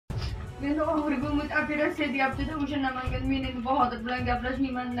Meni oxirgi umid operatsiya deyapti-da, o'sha Namangan men endi Bahodir bilan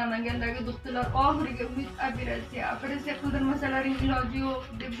gaplashmayman, Namangandagi doktorlar oxirgi umid operatsiya qildirmasalaring iloji yo'q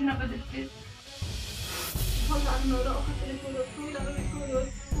deb shunaqa debdi. Xohlarimni rohatini ko'rib, to'ylarimni ko'rib,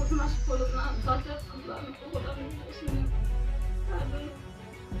 o'tmashib qolibman, zotiyat qizlarni o'g'illarni ko'rishini.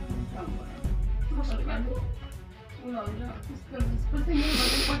 Ularga isqilsangiz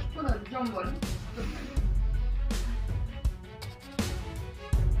qochib qoladi, jon bolam.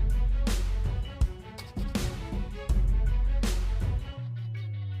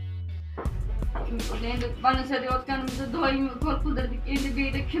 Endi banasada yotganimizda doim ukol qildirdik. Endi bu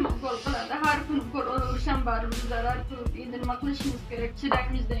yerda kim ukol qiladi? Har kun ukol urisham baribir zarar ko'p. Endi nima qilishimiz kerak?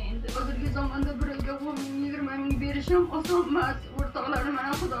 Chidangizda endi. Hozirgi zamonda bir oyga 20 ming berishim oson emas. O'rtoqlarim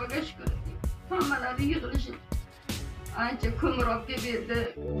mana Xudoga shukr. Hammalari yig'ilishib ancha ko'mirobga berdi.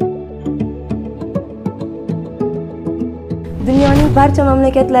 Dunyoning barcha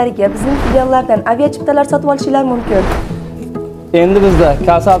mamlakatlariga bizning filiallardan aviachiptalar sotib olishingiz mumkin. Endi bizda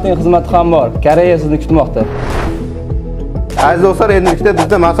konsalting xizmati ham bor. Koreya sizni kutmoqda. Aziz do'stlar, endilikda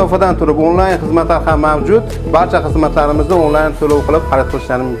bizda masofadan turib onlayn xizmatlar ham mavjud. Barcha xizmatlarimizni onlayn to'lov qilib xarid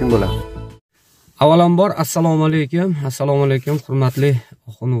qilishingiz mumkin bo'ladi. Avvalambor assalomu alaykum. Assalomu alaykum hurmatli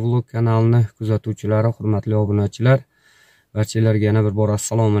Охунов vlog kanalini kuzatuvchilari, hurmatli obunachilar. Barchalarga yana bir bor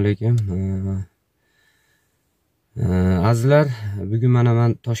assalomu alaykum. Azizlar, bugun mana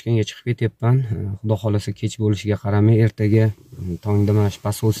men Toshkentga chiqib ketyapman. Xudo xolasa kech bo'lishiga qaramay ertaga tongda mana shu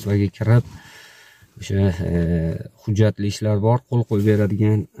posolstvoga kirib, o'sha hujjatli ishlar bor, qo'l qo'yib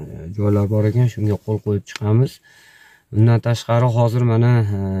beradigan joylar bor ekan, shunga qo'l qo'yib chiqamiz. Bundan tashqari hozir mana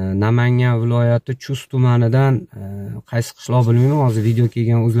Namangan viloyati Chust tumanidan qaysi qishloq bilmayman, hozir video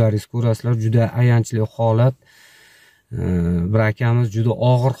kelgan o'zlaringiz ko'rasizlar, juda ayanchli holat. Bir akamiz juda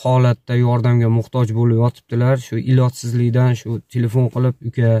og'ir holatda yordamga muhtoj bo'lib yotibdilar. Shu ilojsizlikdan shu telefon qilib,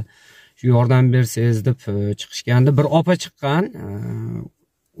 uka shu yordam bersangiz deb chiqishgandi. Bir opa chiqqan.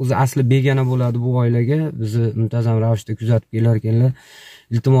 O'zi asli begona bo'ladi bu oilaga. Bizni muntazam ravishda kuzatib kelar ekanlar.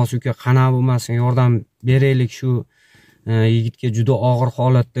 Iltimos uka qana bo'lmasin, yordam beraylik, shu yigitga juda og'ir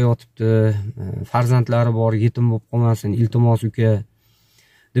holatda yotibdi. Farzandlari bor, yetim bo'lib qolmasin. Iltimos uka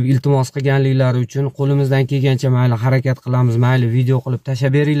deb iltimos qilganliklari uchun qo'limizdan kelgancha mayli harakat qilamiz, mayli video qilib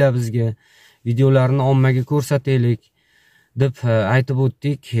tashlab beringlar bizga, videolarni ommaga ko'rsataylik deb aytib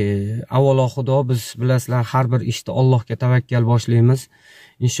o'tdik. Avvalo Xudo, biz bilasizlar har bir ishni Allohga tavakkal boshlaymiz.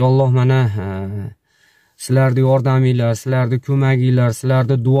 Inshaalloh mana sizlarning yordaminglar, sizlarning ko'maginglar,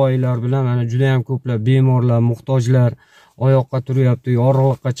 sizlarning duoinglar bilan mana juda ham ko'plab bemorlar, muhtojlar oyoqqa turyapti,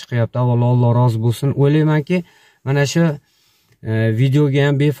 yorug'likqa chiqyapti. Avvalo Alloh rozi bo'lsin. O'ylaymanki, mana shu videoga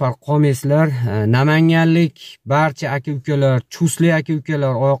ham befarq qolmaysizlar. Namanganlik barcha aka-ukalar, chustlik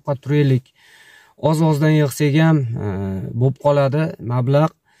aka-ukalar oyoqqa turaylik. Oz-ozdan yig'sak ham bo'lib qoladi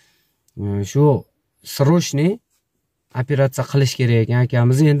mablag'. Shu srochniy operatsiya qilish kerak ekan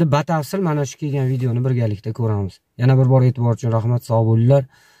akamiz. Endi batafsil mana shu kelgan videoni birgalikda ko'ramiz. Yana bir bor e'tibor uchun rahmat, sog' bo'linglar,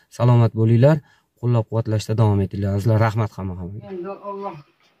 salomat bo'linglar, qo'llab-quvvatlashda davom etinglar. Sizlar rahmat hamma-hammaga. Endi Alloh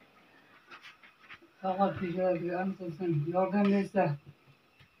sog'lom yordam bersa,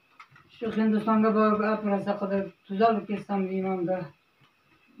 shu Hindistonga borib operatsiya qilib tuzalib ketsam deyman-da.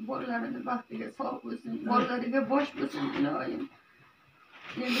 Bolalarini baxtiga sog' bo'lsin, bolalariga bosh bo'lsin iloyim.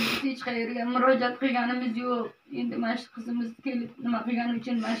 Endi biz hech qayerga murojaat qilganimiz yo'q. Endi mana shu qizimiz kelib nima qilgani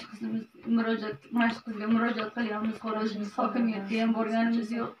uchun mana shu qizga murojaat qilyapmiz. Xolos hokimiyatga ham borganimiz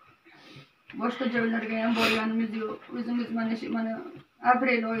yo'q. Boshqa joylarga ham borganimiz yo'q. O'zimiz mana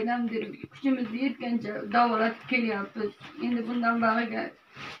aprel oyidan beri kuchimiz yetgancha davolatib kelyapmiz. Endi bundan bag'iga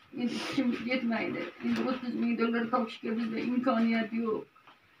endi kuchimiz yetmaydi. Endi 30 ming dollar topishga bizda imkoniyat yo'q.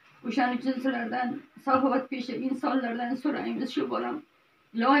 O'shaning uchun sizlardan saxovatpesha insonlardan so'raymiz, shu bolam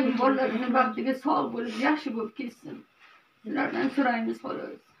iloyim bolalarini baxtiga sog' bo'lib, yaxshi bo'lib ketsin. Sizlardan so'raymiz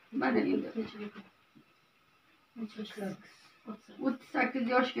xolos. Mana endi 38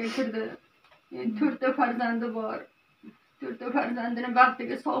 yoshga kirdi. Endi 4 ta farzandi bor. 4 ta farzandini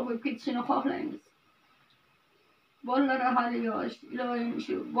baxtiga sog' bo'lib ketishini xohlaymiz. Bolalari hali yosh, iloyim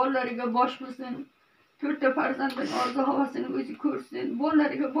shu bolalariga bosh bo'lsin. 4 ta farzandning orzu havasini o'zi ko'rsin.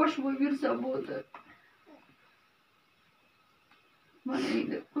 Bolalariga bosh bo'lib yursa bo'ldi. Mana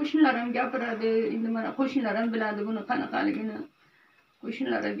endi qo'shnilar ham gapiradi, endi mana qo'shnilar ham biladi buni qanaqaligini.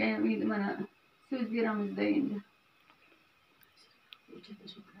 Qo'shnilarga ham endi mana so'z beramizda endi.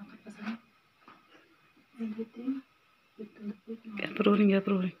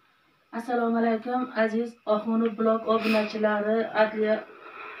 Gapiravering. Assalomu alaykum aziz Охунов blog obunachilari, adliya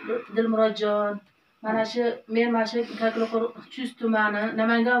Dilmurodjon. Mana shu men Chust tumani,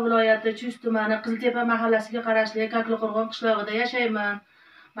 Namangan viloyati Chust tumani Qiziltepa mahallasiga qarashli Kakliqo'rg'on qishlog'ida yashayman.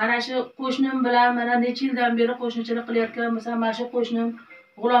 Mana shu qo'shnim bilan mana necha yildan beri qo'shnichilik qilayotgan bo'lsam, mana shu qo'shnim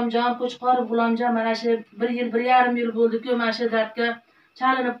G'ulomjon Qo'chqorov G'ulomjon mana shu 1 yil, 1,5 yil bo'ldi-ku, mana shu dardga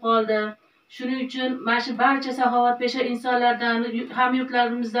chalinib qoldi. Shuning uchun mana shu barcha saxovatpesha insonlardan,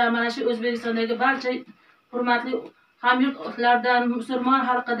 hamyurtlarimizdan, mana shu O'zbekistondagi barcha hurmatli hamyurtlardan, musulmon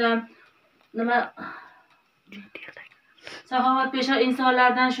xalqidan nima saxovatpesha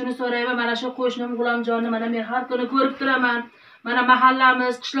insonlardan shuni so'rayman, mana shu qo'shnim G'ulomjonni mana men har kuni ko'rib turaman. Mana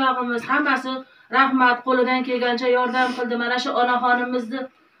mahallamiz, qishlog'imiz hammasi rahmat, qo'lidan kelgancha yordam qildi. Mana shu onaxonimizni,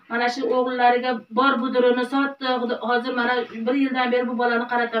 mana shu o'g'illariga bor budurini sotdi. Hozir mana 1 yildan beri bu bolani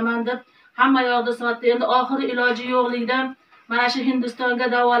qarataman deb hamma yoqda sotdi. Endi oxiri iloji yo'qligidan mana shu Hindistonga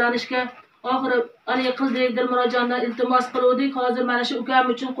davolanishga oxiri hali qildik, Dilmurodjondan iltimos qildik. Hozir mana shu ukam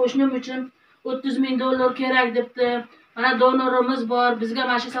uchun, qo'shnim uchun 30 ming dollar kerak debdi. Mana donorimiz bor. Bizga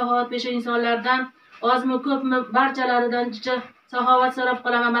mana shu saxovatpesha insonlardan ozmi ko'pmi barchalaridan jicha saxovat so'rab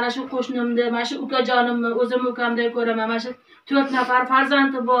qolaman. Mana shu qo'shnimni, mana shu ukajonimni o'zim ukamdek ko'raman. Mana shu 4 nafar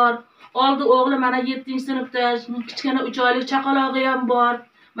farzandi bor. Oldi o'g'li mana 7-sinfda, kichkina 3 oylik chaqalog'i ham bor.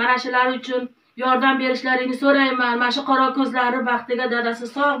 Mana shular uchun yordam berishlarini so'rayman. Mana shu qora ko'zlari baxtiga dadasi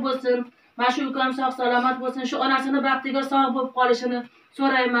sog' bo'lsin. Mana shu ukam sog' salomat bo'lsin. Shu onasini baxtiga sog' bo'lib qolishini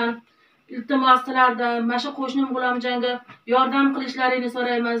so'rayman. Iltimos sizlardan, mana shu qo'shnim G'ulomjonga yordam qilishlarini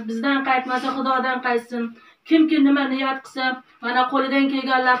so'raymiz. Bizdan qaytmasa Xudodan qaytsin. Kimki nima niyat qilsa, mana qo'lidan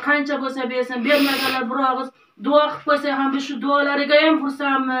kelganlar qancha bo'lsa bersin, bermaganlar bir og'iz duo qilib qo'ysa ham biz shu duolariga ham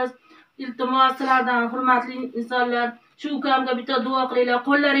xursandmiz. Iltimos sizlardan, hurmatli insonlar, shu ukamga bitta duo qilinglar.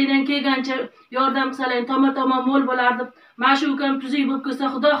 Qo'llaringdan kelgancha yordam qilsalaring, toma-toma mo'l bo'lardi. Mana shu ukam tuzuk bo'lib kelsa,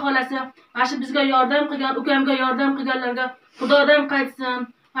 Xudo xolasa, mana shu bizga yordam qilgan, ukamga yordam qilganlarga Xudodan qaytsin.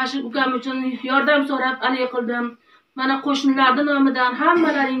 Mana shu ukam uchun yordam so'rab alay qildim. Mana qo'shnilarning nomidan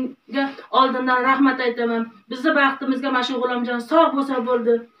hammalaringga oldindan rahmat aytaman. Bizning baxtimizga mana shu G'ulomjon sog' bo'lsa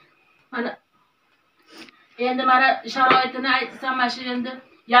bo'ldi. Mana endi mana sharoitini aytsam, mana shu endi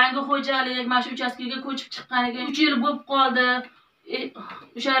yangi xo'jalik, mana shu uchastkaga ko'chib chiqqaniga 3 yil bo'lib qoldi.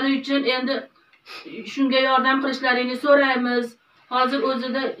 O'shaning uchun endi shunga yordam qilishlarini so'raymiz. Hozir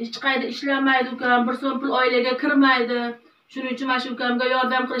o'zida hech qayerda ishlamaydi ukam, bir so'm pul oilaga kirmaydi. Shuning uchun mana shu ukamga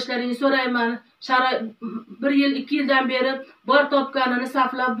yordam qilishlarini so'rayman. 1 yil, 2 yildan beri bor topganini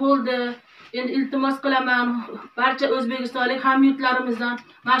saflab bo'ldi. Endi iltimos qilaman barcha o'zbekistonlik hamyurtlarimizdan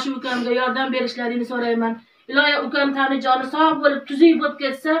mana shu ukamga yordam berishlarini so'rayman. Iloyim ukam tanijoni sog' bo'lib, tuzuk bo'lib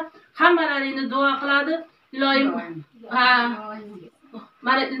ketsa, hammalaringni duo qiladi. Iloyim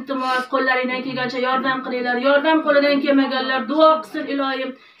mana iltimos qo'llaringdan kelgancha yordam qilinglar. Yordam qo'lidan kelmaganlar duo qilsin iloyim.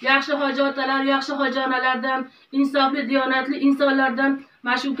 Yaxshi hojotalar, yaxshi hojonalardan, insofli, diyonatli insonlardan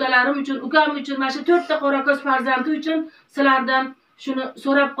mana shu ukalarim uchun, ukam uchun, mana shu 4 ta qorako'z farzandi uchun sizlardan shuni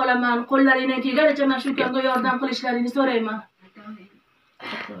so'rab qolaman. Qo'llaringdan kelganicha mana shu ukamga yordam qilishlarini so'rayman.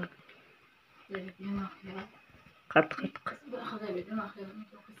 Qattiq.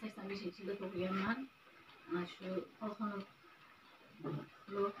 1985-yilda tug'ilganman. Mana shu Охунов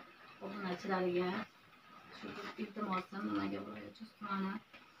obunachilariga shu iltimosim nimaga bo'layotgan tumani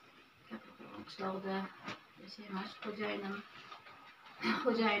qishlog'ida yashayman. Shu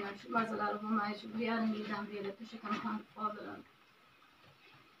xo'jayinim shu masalari bo'lmay shu 1,5 yildan beri to'shakdan qoldilar.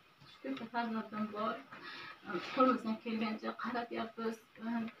 Shu farzandim bor. Qo'limizdan kelgancha qaratyapmiz.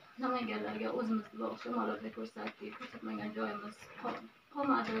 Namanganlarga o'zimizni o'xshamoqlarga ko'rsatdik. Ko'rsatmagan joyimiz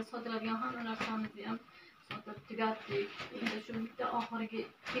qolmadi. Sotiladigan hamma narsamizni ham sotib tugatdik. Endi shu bitta oxirgi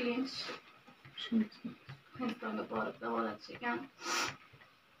kelinch Hindistonga borib davolatish ekan.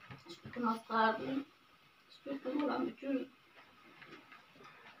 Shu iltimos qilardim. Shu bolam uchun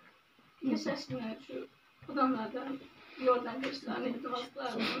yashashni shu odamlardan yordam berishlarini iltimos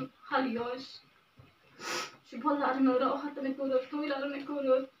qilardim. Hali yosh. Shu bolalarini rohatini ko'rib, to'ylarini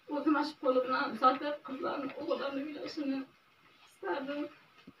ko'rib, o'zim shu qo'li bilan sotib qizlarni, o'g'illarni uylashini istardim.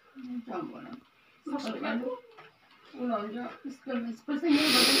 Jon bolam. Ularga istilmaydi. Istilsang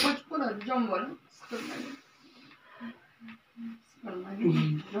yana qochib qoladi, jon bolam. Istilmaydi.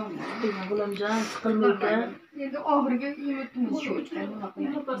 Jon bolam. G'ulomjon siqilmaydi. Endi oxirgi umidimiz shu.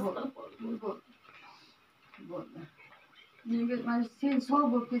 Menga mana sen sog'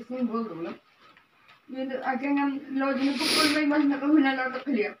 bo'lib ketsang bo'ldi ular. Endi akang ham ilojini qilmay mana shunaqa hunarlarni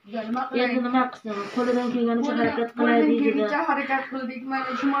qilyapti. Nima qilay? Endi nima qilsin? Qo'lidan kelganicha harakat qilaylik dedi. Harakat qildik.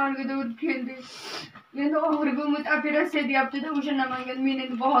 Mana shu ma'lumotga o'tib keldik. Endi oxirgi umid operatsiya deyapti-da, o'sha Namangan, men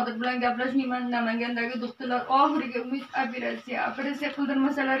endi Bahodir bilan gaplashmayman, Namangandagi doktorlar oxirgi umid operatsiya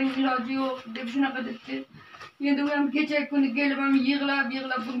qildirmasalaring iloji yo'q deb shunaqa debdi. Endi u ham kecha kuni kelib ham yig'lab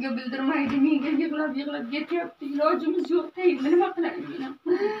bunga bildirmaydi, menga yig'lab ketyapti. Ilojimiz yo'q, endi nima qilaylik men?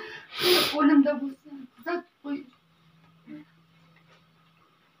 Qo'limda bo'lsa, kuzatib qo'y.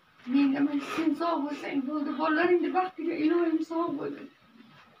 Menga mana sen sog' bo'lsang bo'ldi, bolalaringni baxtiga iloyim sog' bo'lsin.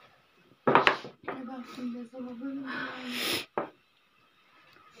 Baxtimga sog' bo'lsin.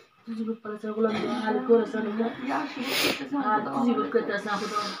 Tuzi bo'lib qolsa G'ulomjon hali ko'rasan unda. Yaxshi bo'lib ketasan. Hali tuzi bo'lib ketasan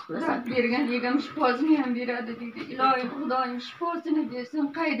Xudo xohlasa. Bergan yegam shifosini ham beradi deydi. Iloyim Xudoyim shifosini bersin.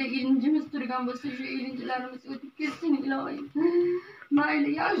 Qayda ilinjimiz turgan bo'lsa shu ilinjlarimiz o'tib ketsin iloyim.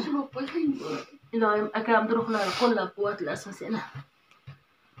 Mayli yaxshi bo'lib qolsang bo'ldi. Iloyim akamni ruhlari qo'llab-quvvatlasin seni.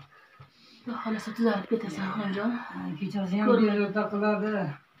 Xudo xohlasa tuzalib ketasan G'ulomjon. Kechasi ham bezovta qiladi.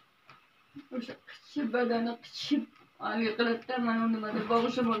 O'sha qichib badani qichib haligi qiladida mana nimada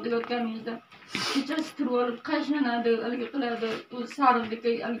bog'isha bo'ldi yotganimizda kechasi turib olib qashlanadi, haligi qiladi. U sariqlikka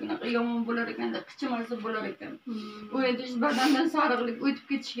haligi yomon bo'lar ekanda, qichimasi bo'lar ekan. U endi badandan sariqlik o'tib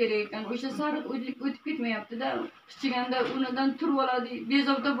ketish kerak ekan. O'sha sariqlik o'tib ketmayapti-da. Qichiganda unidan turib oladi,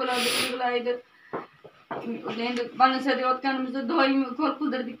 bezovta bo'ladi, yig'laydi. Endi banisada yotganimizda doimiy ukol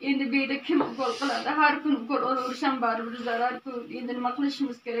qildirdik. Endi bu yerda kim ukol qiladi? Har kun ukol olaverisham baribir zarar-ku. Endi nima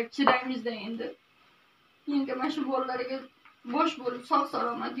qilishimiz kerak? Chidaymiz-da endi. Menga mana shu bolalarga bosh bo'lib sog'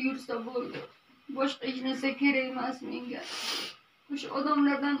 salomat yursa bo'ldi. Boshqa hech narsa kerak emas menga. O'sha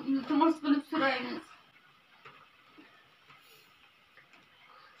odamlardan iltimos qilib so'raymiz.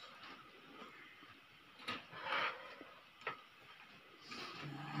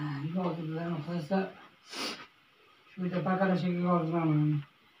 Iloji bilan xohlasa shu yerda paqalashiga yozmaman.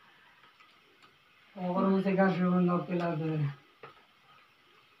 Og'ir bo'lsa gashuvini olib keladi.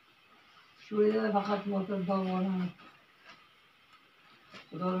 Shu yerda faqat motor davolanib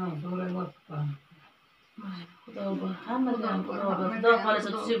Xudodan so'rayapman. Xudo bor, hammadan Xudo bor. Xudo xohlasa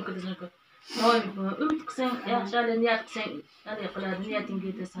tuzib ketasan. Doim umid qilsang, yaxshi niyat qilsang, nima qiladi, niyatingga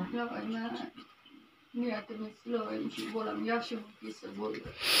yetasan. Niyatimiz iloyim shu bolam yaxshi bo'lib ketsa bo'ldi.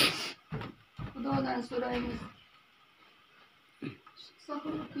 Xudodan so'raymiz.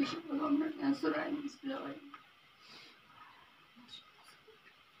 Sog'lik kishi odamlardan so'raymiz iloyim.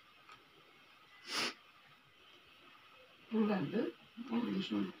 Bo'lgandi.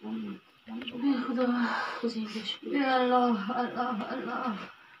 Xudo o'zingga shukr. Alloh, Alloh, Alloh.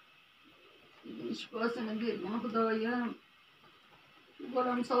 Shifosini bergan Xudoyim.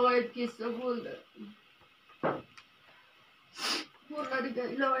 Bolam sog'ayib ketsa bo'ldi. Bolalariga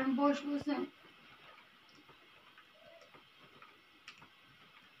iloyim bosh bo'lsin.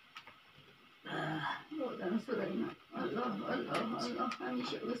 Xudodan so'rayman. Alloh, Alloh, Alloh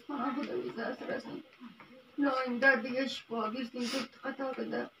hamisha o'z panohida o'zi asrasin. Iloyim dardiga shifo bersin, ko'p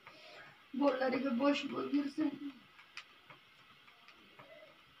qatorida. Bolalariga bosh bo'lsin.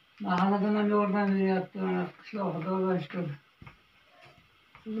 Mahalladan ham yordam beryapti, qishloq Xudoga shukr.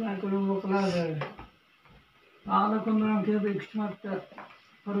 Sizlar ko'rib o'qiladi. Mahalla kundan kelib 2 marta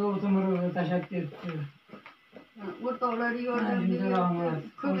qirg'oqni tashlab ketdi. O'rtoqlari yordam berdi.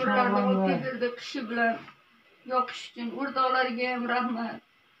 Ko'pirlarni o'tib keldi qishi bilan yoqish uchun. O'rtoqlariga ham rahmat.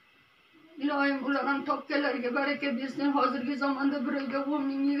 Iloyim ular ham topganlariga baraka bersin. Hozirgi zamonda birovga 10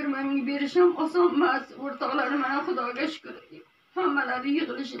 ming, 20 ming berish ham oson emas. O'rtoqlarim mana Xudoga shukr. Hammalari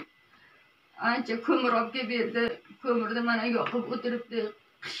yig'ilishib ancha ko'mir olib berdi. Ko'mirni mana yoqib o'tiribdi.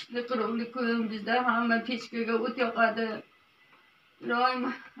 Qishli qirovli kun bizda hamma pechkaga o't yoqadi. Iloyim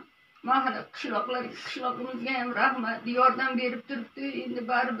mahalla qishloqimizga ham rahmat. Yordam berib turibdi. Endi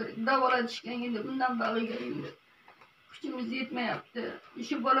baribir davolatishgan endi bundan bag'iga endi kuchimiz yetmayapti.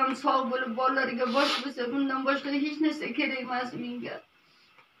 Shu bolam sog' bo'lib bolalariga bosh bo'lsa, bundan boshqa hech narsa kerak emas menga.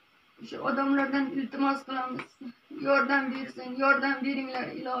 Shu odamlardan iltimos qilamiz. Yordam bersin, yordam beringlar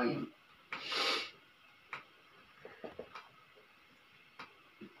iloyim.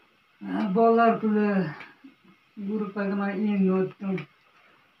 Bolalar puli guruhga men endi o'tdim.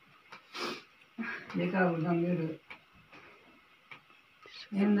 Dekabrdan beri.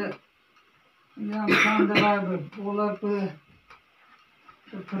 Endi ham qanday baribir bolalar puli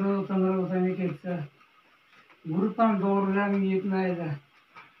qirg'oqdan ketsa, guruhdan dorilarim yetmaydi.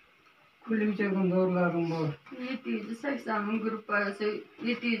 Kunlikcha kun dorilarim bor. 780 ming gruppasi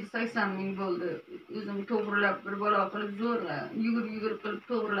 780 ming bo'ldi. O'zim to'g'rilab bir bola qilib zo'rla yugurib qilib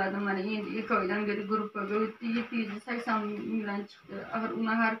to'g'riladim. Mana endi 2 oydan beri gruppaga o'tdi. 780 mingdan chiqdi. Axir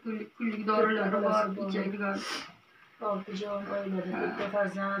uni har kunlik dorilari bor, ichadigan. 6 jon oilada 4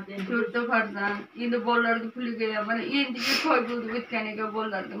 farzand, endi 4 farzand. Endi bolalarga puliga ham mana endi 2 oy bo'ldi o'tganiga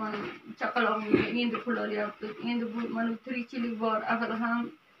bolalarga mana chaqaloqimga endi pul olyapti. Endi bu mana tirikchilik bor. Axir ham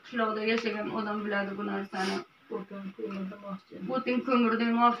qishloqda yashagan odam biladi bu narsani. O'tin ko'mir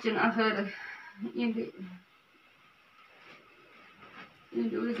demoqchi axir. Endi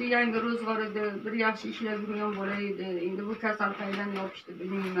o'zi yangi ro'zg'or edi, bir yaxshi ishlab yurgan bola edi. Endi bu kasal qaydan yopishdi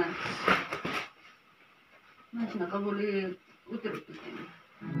bilmayman. Mana shunaqa bo'lib o'tiribdi.